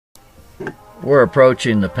We're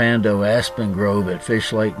approaching the Pando Aspen Grove at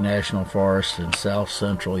Fish Lake National Forest in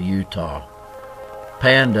south-central Utah.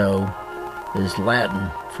 Pando is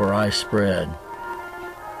Latin for I spread.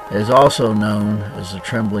 It is also known as the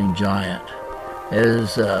trembling giant. It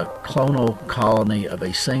is a clonal colony of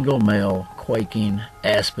a single male quaking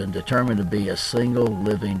aspen determined to be a single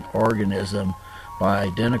living organism by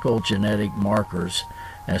identical genetic markers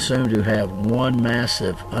and assumed to have one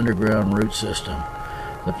massive underground root system.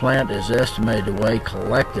 The plant is estimated to weigh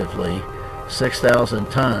collectively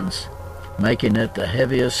 6,000 tons, making it the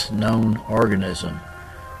heaviest known organism.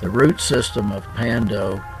 The root system of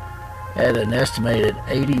Pando, at an estimated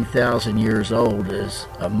 80,000 years old, is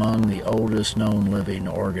among the oldest known living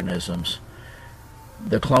organisms.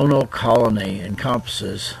 The clonal colony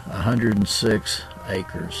encompasses 106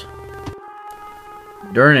 acres.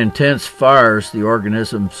 During intense fires, the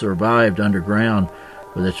organism survived underground,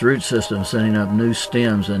 with its root system sending up new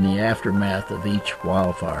stems in the aftermath of each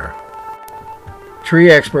wildfire.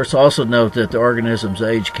 Tree experts also note that the organism's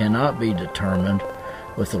age cannot be determined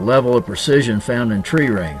with the level of precision found in tree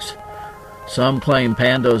rings. Some claim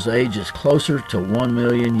Pando's age is closer to 1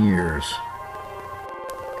 million years.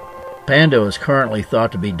 Pando is currently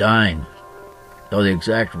thought to be dying. Though the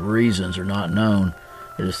exact reasons are not known,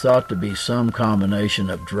 it is thought to be some combination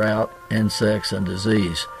of drought, insects, and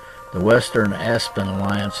disease. The Western Aspen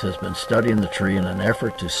Alliance has been studying the tree in an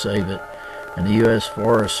effort to save it, and the U.S.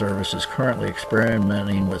 Forest Service is currently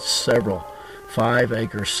experimenting with several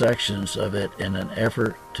 5-acre sections of it in an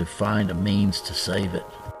effort to find a means to save it.